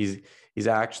 He's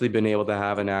actually been able to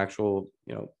have an actual,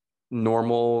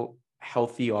 normal,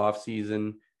 healthy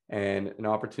offseason and an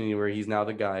opportunity where he's now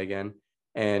the guy again.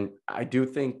 And I do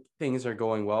think things are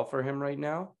going well for him right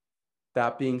now.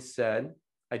 That being said,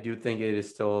 I do think it is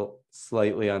still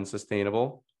slightly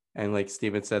unsustainable. And like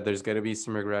Steven said, there's going to be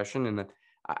some regression. And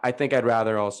I think I'd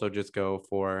rather also just go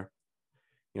for,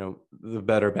 the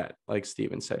better bet, like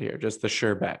Steven said here, just the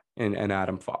sure bet and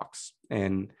Adam Fox.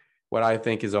 And what I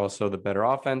think is also the better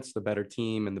offense, the better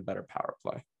team, and the better power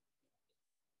play.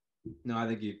 No, I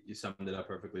think you summed it up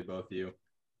perfectly, both of you.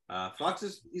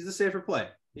 Fox he's the safer play.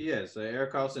 He is.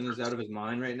 Erik Karlsson is out of his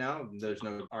mind right now. There's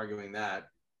no arguing that.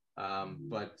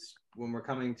 But when we're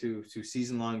coming to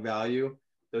season-long value,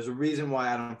 there's a reason why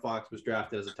Adam Fox was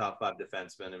drafted as a top 5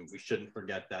 defenseman, and we shouldn't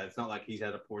forget that. It's not like he's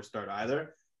had a poor start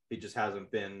either. He just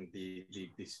hasn't been the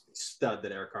stud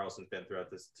that Erik Karlsson's been throughout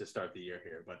this to start the year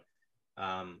here. But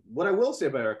what I will say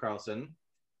about Erik Karlsson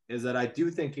is that I do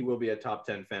think he will be a top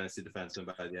 10 fantasy defenseman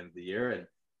by the end of the year.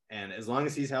 And as long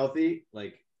as he's healthy,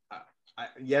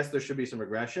 yes, there should be some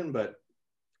regression, but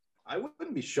I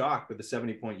wouldn't be shocked with a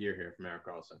 70-point year here from Erik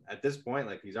Karlsson. At this point,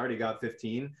 he's already got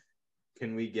 15.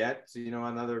 Can we get,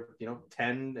 another,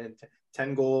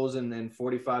 10 goals and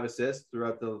 45 assists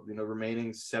throughout the,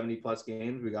 remaining 70 plus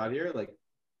games we got here?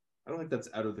 I don't think that's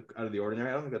out of the ordinary.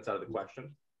 I don't think that's out of the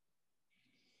question.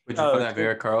 Would you rather have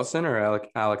Erik Karlsson or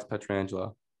Alex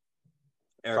Pietrangelo?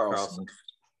 Erik Karlsson.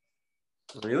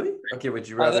 Really? Okay. Would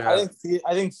you rather have?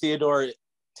 I think Theodore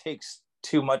takes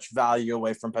too much value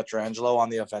away from Pietrangelo on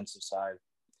the offensive side.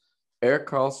 Erik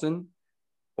Karlsson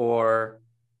or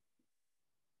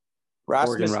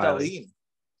Rasmus Dahlin.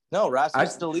 No,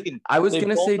 Rasmus Dahlin. I was going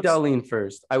to say Dahlin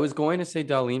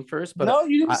first. But no,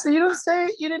 you didn't say.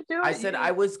 You didn't do it. I said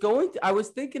I was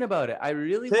thinking about it. I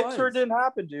really Picture didn't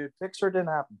happen, dude. Picture didn't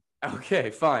happen. Okay,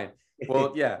 fine.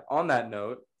 Well, yeah. On that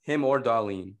note, him or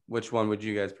Dahlin, which one would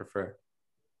you guys prefer?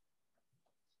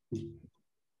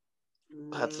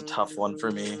 That's a tough one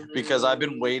for me because I've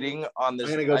been waiting on this.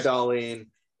 I'm gonna go Dahlin.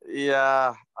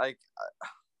 Yeah,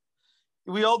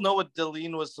 we all know what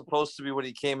Dahlin was supposed to be when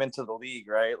he came into the league,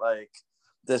 right?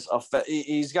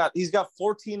 He's got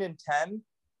 14 and 10,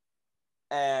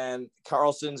 and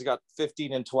Karlsson's got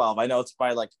 15 and 12. I know it's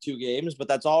by 2 games, but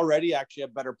that's already actually a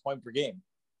better point per game.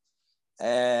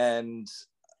 And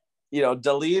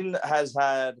Dahlin has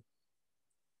had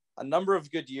a number of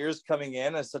good years coming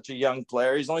in as such a young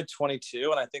player. He's only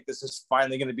 22, and I think this is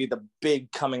finally going to be the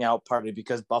big coming out party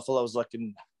because Buffalo's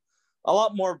looking a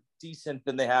lot more decent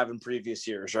than they have in previous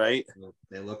years, right?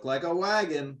 They look like a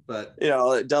wagon, but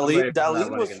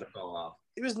Dahlin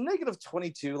was negative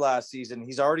 22 last season.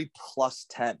 He's already plus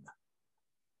 10.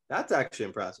 That's actually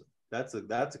impressive. That's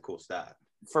a cool stat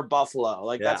for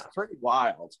Buffalo. That's pretty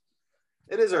wild.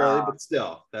 It is early, but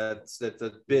still, that's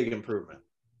a big improvement.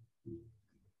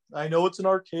 I know it's an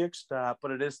archaic stat,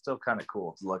 but it is still kind of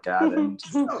cool to look at. And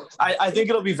I think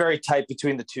it'll be very tight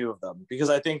between the two of them because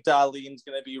I think Dahlin's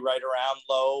going to be right around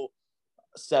low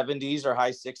 70s or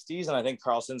high 60s, and I think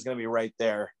Karlsson's going to be right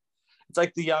there. It's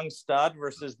like the young stud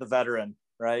versus the veteran,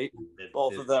 right?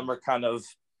 Both of them are kind of.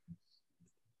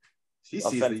 She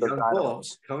sees the young bull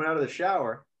coming out of the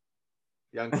shower.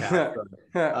 Young cat.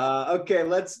 Okay,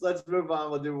 let's move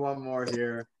on. We'll do one more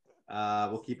here.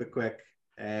 We'll keep it quick.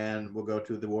 And we'll go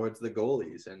towards the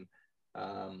goalies and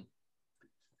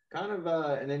kind of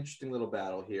an interesting little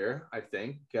battle here, I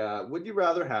think. Would you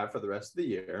rather have for the rest of the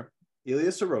year Ilya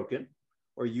Sorokin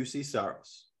or UC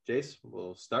Saros? Jace,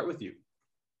 we'll start with you.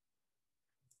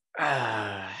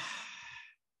 That's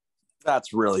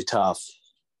really tough.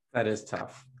 That is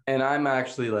tough. And I'm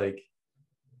actually like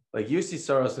UC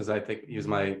Soros is, I think he was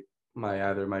my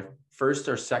either my first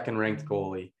or second ranked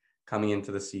goalie coming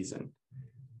into the season.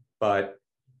 But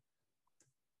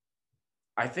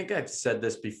I think I've said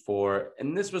this before,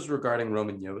 and this was regarding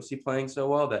Roman Josi playing so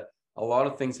well, that a lot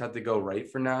of things had to go right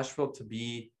for Nashville to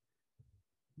be,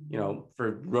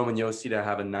 for Roman Josi to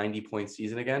have a 90-point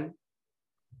season again.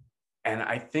 And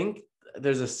I think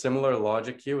there's a similar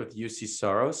logic here with UC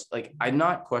Soros. Like, I'm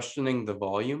not questioning the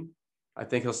volume. I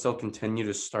think he'll still continue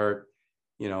to start,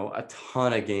 a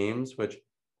ton of games, which,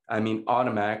 I mean,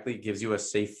 automatically gives you a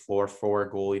safe floor for a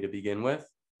goalie to begin with.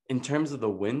 In terms of the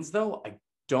wins, though, I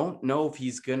don't know if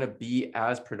he's going to be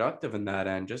as productive in that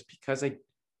end, just because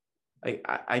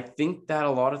I think that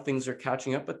a lot of things are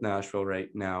catching up with Nashville right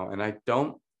now. And I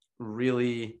don't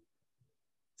really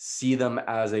see them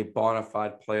as a bona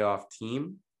fide playoff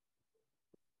team.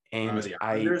 And Are the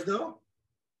Islanders, though?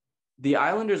 The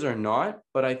Islanders are not,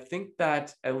 but I think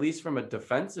that at least from a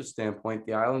defensive standpoint,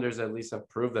 the Islanders at least have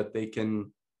proved that they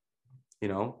can,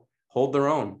 hold their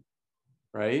own,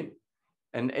 right?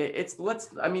 And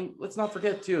let's not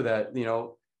forget too that,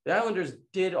 the Islanders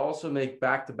did also make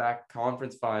back-to-back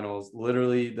conference finals,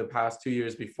 literally the past 2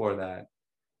 years before that.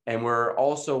 And we're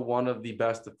also one of the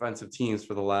best defensive teams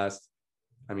for the last,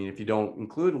 if you don't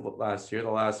include last year, the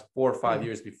last 4 or 5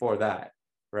 years before that,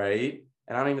 right?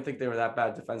 And I don't even think they were that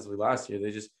bad defensively last year.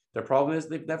 Their problem is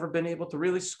they've never been able to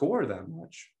really score that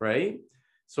much, right?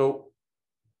 So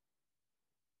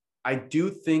I do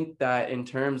think that in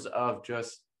terms of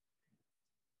just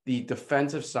the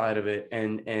defensive side of it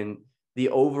and the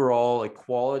overall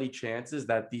quality chances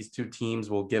that these two teams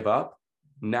will give up,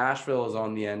 Nashville is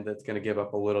on the end that's going to give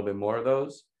up a little bit more of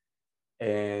those.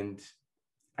 And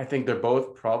I think they're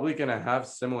both probably going to have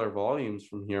similar volumes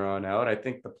from here on out. I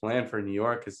think the plan for New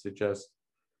York is to just,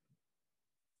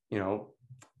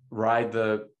 ride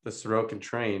the Sorokin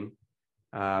train.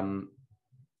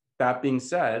 That being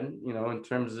said, in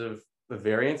terms of the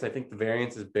variance, I think the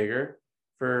variance is bigger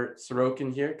for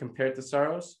Sorokin here compared to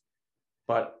Saros.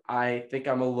 But I think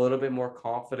I'm a little bit more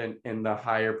confident in the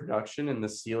higher production and the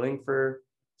ceiling for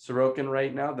Sorokin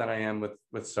right now than I am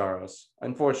with Saros.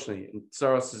 Unfortunately,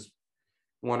 Saros is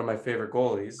one of my favorite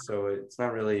goalies, so it's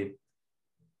not really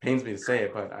pains me to say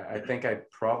it, but I think I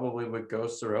probably would go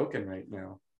Sorokin right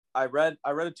now. I read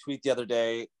a tweet the other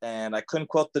day, and I couldn't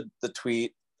quote the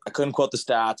tweet. I couldn't quote the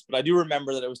stats, but I do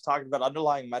remember that it was talking about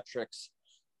underlying metrics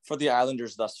for the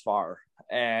Islanders thus far.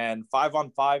 And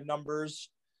 5-on-5 numbers,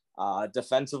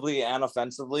 defensively and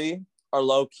offensively, are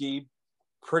low-key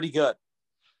pretty good.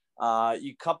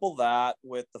 You couple that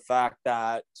with the fact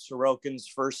that Sorokin's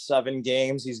first 7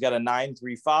 games, he's got a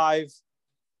 9.35.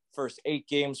 First 8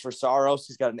 games for Saros,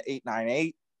 he's got an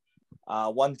 8.98.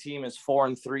 One team is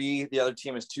 4-3. The other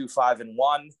team is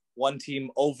 2-5-1. One team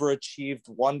overachieved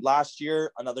one last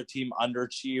year. Another team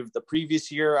underachieved the previous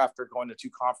year after going to 2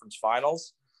 conference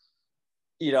finals.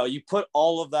 You put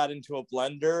all of that into a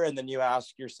blender, and then you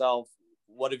ask yourself,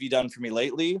 what have you done for me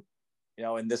lately?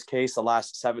 In this case, the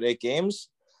last 7-8 games,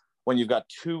 when you've got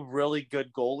 2 really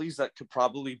good goalies that could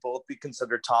probably both be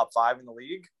considered top 5 in the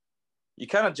league, you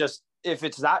kind of just, if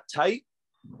it's that tight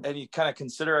and you kind of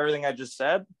consider everything I just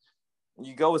said,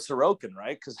 you go with Sorokin,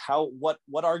 right? Because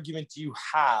what argument do you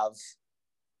have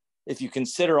if you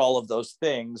consider all of those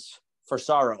things for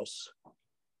Saros?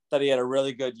 That he had a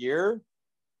really good year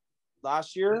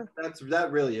last year?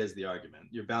 That really is the argument.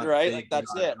 You're bound right?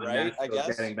 That's it, right? I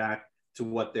guess getting back to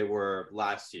what they were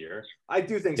last year. I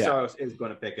do think Saros is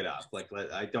going to pick it up.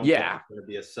 I don't think he's going to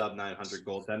be a sub 900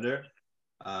 goaltender.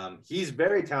 He's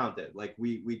very talented.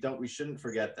 We shouldn't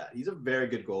forget that. He's a very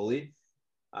good goalie.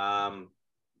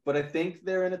 But I think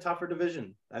they're in a tougher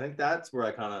division. I think that's where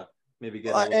I kind of maybe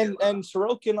get. And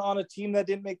Sorokin on a team that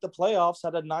didn't make the playoffs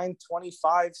had a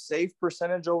 925 save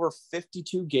percentage over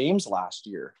 52 games last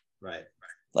year. Right.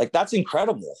 That's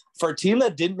incredible for a team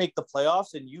that didn't make the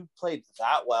playoffs, and you played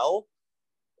that well.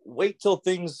 Wait till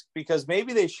things, because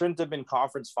maybe they shouldn't have been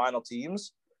conference final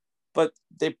teams, but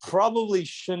they probably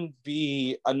shouldn't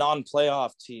be a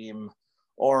non-playoff team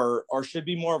or should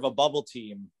be more of a bubble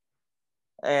team.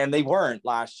 And they weren't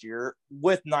last year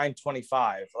with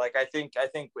 925. I think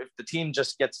if the team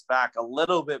just gets back a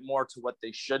little bit more to what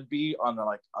they should be on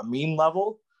a mean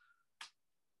level,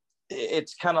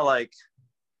 it's kind of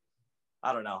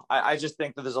I don't know. I just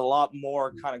think that there's a lot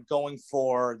more kind of going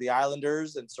for the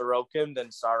Islanders and Sorokin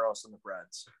than Saros and the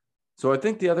Preds. So I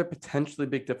think the other potentially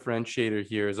big differentiator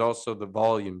here is also the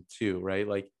volume too, right?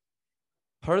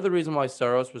 part of the reason why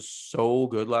Saros was so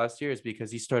good last year is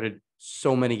because he started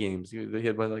so many games. He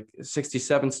had like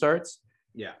 67 starts.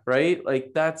 Yeah. Right?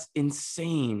 Like that's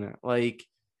insane. Like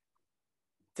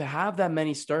to have that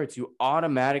many starts, you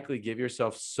automatically give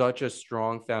yourself such a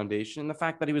strong foundation. And the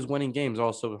fact that he was winning games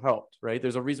also helped, right?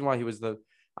 There's a reason why he was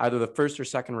either the first or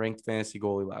second ranked fantasy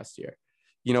goalie last year.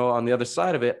 You know, on the other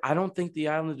side of it, I don't think the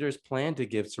Islanders planned to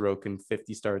give Sorokin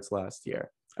 50 starts last year.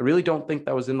 I really don't think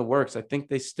that was in the works. I think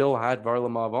they still had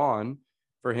Varlamov on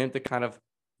for him to kind of,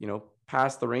 you know,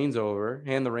 hand the reins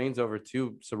over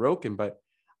to Sorokin, but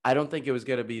I don't think it was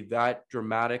going to be that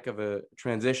dramatic of a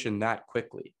transition that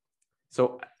quickly.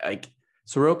 So like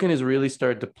Sorokin has really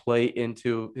started to play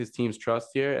into his team's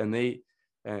trust here, and they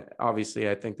obviously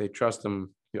I think they trust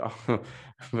him a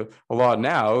lot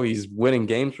now. He's winning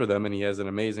games for them, and he has an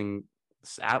amazing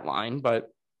stat line. But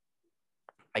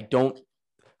I don't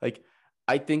like.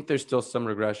 I think there's still some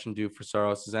regression due for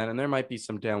Saros' end, and there might be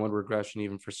some downward regression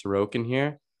even for Sorokin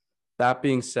here. That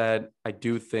being said, I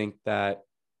do think that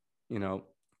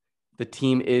the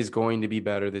team is going to be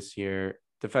better this year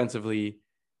defensively,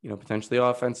 potentially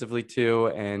offensively too.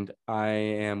 And I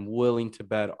am willing to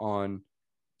bet on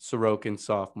Sorokin's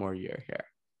sophomore year here.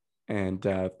 And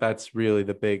that's really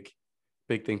the big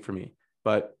thing for me.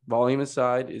 But volume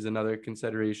aside is another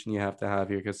consideration you have to have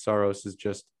here because Saros is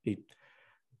just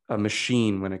a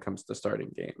machine when it comes to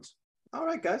starting games. All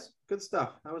right, guys. Good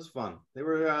stuff. That was fun. They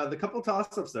were the couple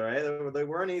toss-ups there, right? They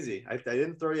weren't easy. I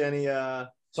didn't throw you any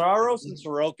Saros and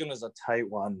Sorokin is a tight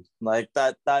one. Like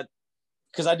that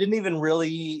because I didn't even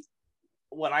really,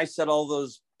 when I said all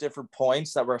those different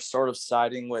points that were sort of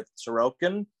siding with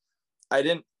Sorokin, I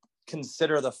didn't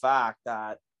consider the fact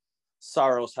that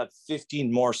Saros had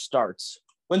 15 more starts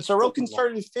when Sorokin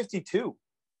started 52.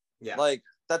 Yeah. Like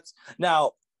that's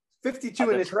now 52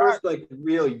 in his first like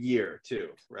real year too,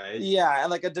 right? Yeah,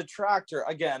 and like a detractor,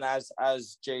 again, as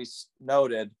Jace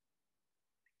noted,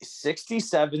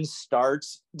 67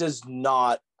 starts does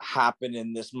not happen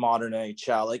in this modern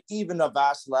NHL. Like even a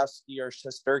Vasilevsky or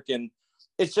Shesterkin,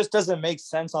 it just doesn't make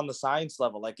sense on the science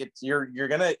level. Like you're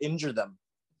gonna injure them.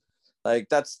 Like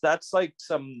that's like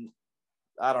some,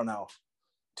 I don't know,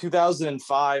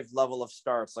 2005 level of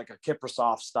starts, like a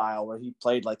Kiprasov style where he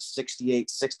played like 68,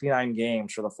 69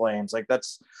 games for the Flames. Like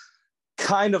that's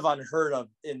kind of unheard of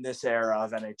in this era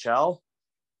of NHL.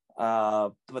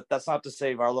 But that's not to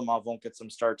say Varlamov won't get some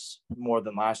starts more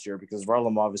than last year because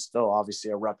Varlamov is still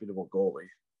obviously a reputable goalie.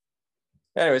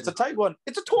 Anyway, it's a tight one.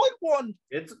 It's a tight one.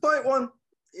 It's a tight one.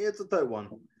 It's a tight one.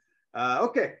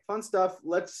 Okay, fun stuff.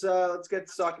 Let's get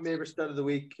to Sock and Beaver Stud of the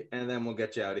Week, and then we'll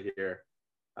get you out of here.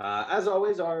 As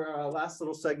always, our last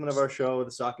little segment of our show,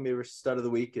 the Sock and Beaver Stud of the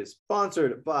Week, is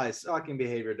sponsored by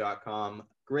SockingBehavior.com.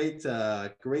 Great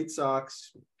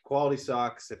socks, quality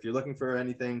socks. If you're looking for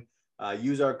anything,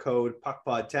 use our code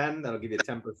PuckPod10. That'll give you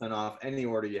 10% off any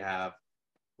order you have.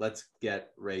 Let's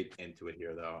get right into it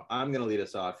here, though. I'm going to lead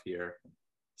us off here.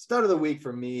 Stud of the Week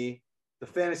for me, the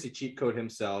fantasy cheat code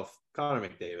himself, Connor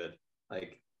McDavid.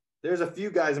 Like, there's a few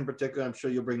guys in particular, I'm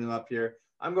sure you'll bring them up here.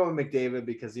 I'm going with McDavid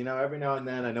because, every now and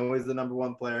then, I know he's the number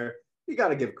one player. You got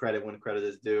to give credit when credit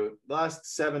is due. The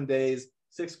last 7 days,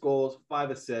 6 goals,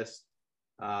 5 assists,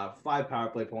 5 power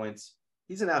play points.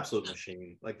 He's an absolute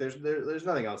machine. Like, there's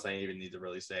nothing else I even need to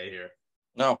really say here.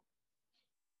 No.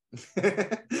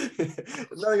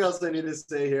 Nothing else I need to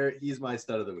say here. He's my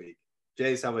stud of the week.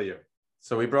 Jace, how about you?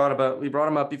 So we brought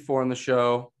him up before in the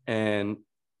show, and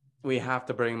we have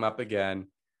to bring him up again.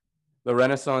 The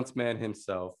Renaissance man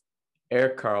himself,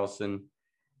 Erik Karlsson,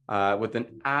 with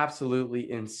an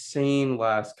absolutely insane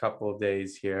last couple of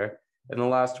days here. In the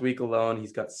last week alone,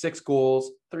 he's got 6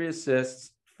 goals, 3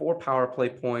 assists, 4 power play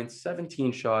points,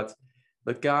 17 shots.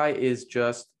 The guy is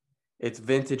it's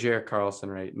vintage Erik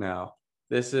Karlsson right now.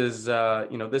 This is,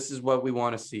 this is what we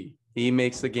want to see. He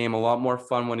makes the game a lot more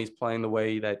fun when he's playing the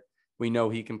way that we know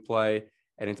he can play.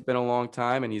 And it's been a long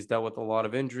time, and he's dealt with a lot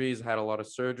of injuries, had a lot of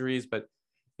surgeries, but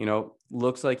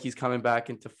looks like he's coming back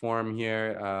into form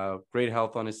here. Great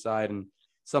health on his side, and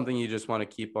something you just want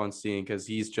to keep on seeing because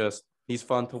he's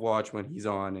fun to watch when he's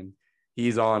on, and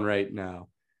he's on right now.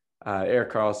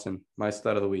 Erik Karlsson, my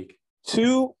stud of the week.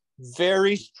 2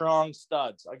 very strong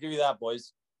studs. I'll give you that,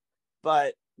 boys.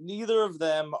 But neither of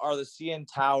them are the CN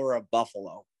Tower of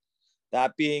Buffalo,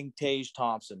 that being Tage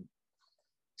Thompson.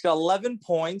 He's got 11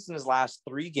 points in his last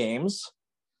 3 games.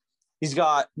 He's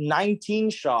got 19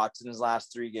 shots in his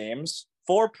last 3 games,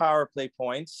 4 power play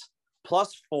points,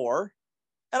 +4,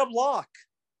 and a block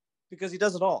because he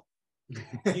does it all.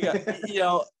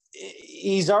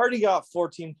 He's already got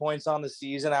 14 points on the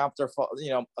season after,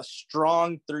 a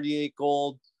strong 38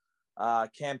 goal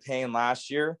campaign last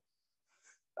year.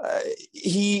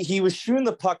 He was shooting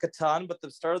the puck a ton, but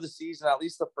the start of the season, at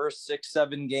least the first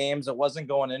 6-7 games, it wasn't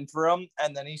going in for him.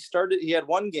 And then he had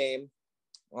one game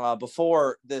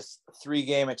before this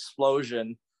 3-game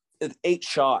explosion, 8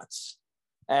 shots,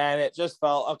 and it just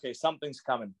felt, okay, something's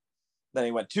coming. Then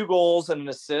he went 2 goals and an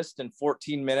assist in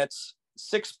 14 minutes,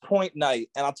 6-point night.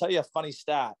 And I'll tell you a funny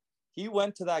stat. He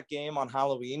went to that game on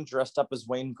Halloween dressed up as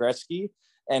Wayne Gretzky,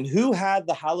 and who had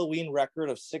the Halloween record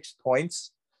of 6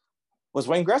 points was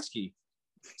Wayne Gretzky.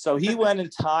 So he went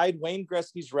and tied Wayne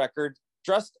Gretzky's record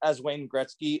dressed as Wayne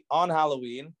Gretzky on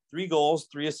Halloween. 3 goals,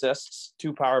 3 assists,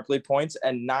 2 power play points,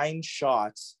 and 9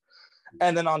 shots.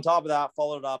 And then on top of that,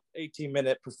 followed up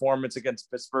 18-minute performance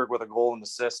against Pittsburgh with a goal and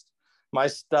assist. My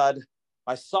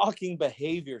socking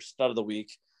behavior stud of the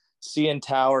week, CN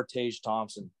Tower, Tage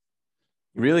Thompson.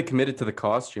 You really committed to the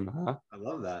costume, huh? I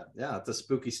love that. Yeah, it's a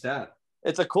spooky stat.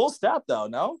 It's a cool stat, though,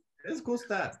 no? It's a cool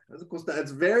stat.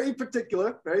 It's very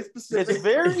particular, very specific. It's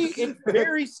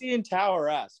very CN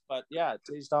Tower-esque, but yeah,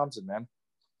 Tage Thompson, man.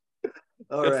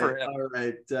 All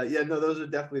right. Yeah, no, those are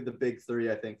definitely the big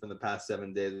 3, I think, from the past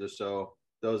 7 days or so.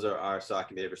 Those are our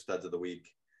Socking Behavior Studs of the week.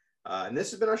 And this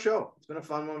has been our show. It's been a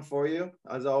fun one for you.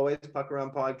 As always, Puck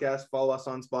Around Podcast. Follow us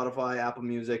on Spotify, Apple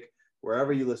Music,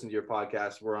 wherever you listen to your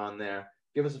podcasts, we're on there.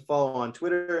 Give us a follow on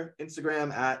Twitter,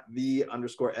 Instagram at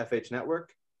 @the_FH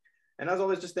Network. And as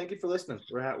always, just thank you for listening.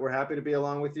 We're happy to be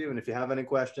along with you. And if you have any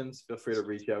questions, feel free to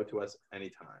reach out to us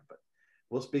anytime. But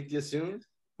we'll speak to you soon.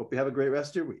 Hope you have a great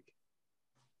rest of your week.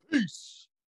 Peace.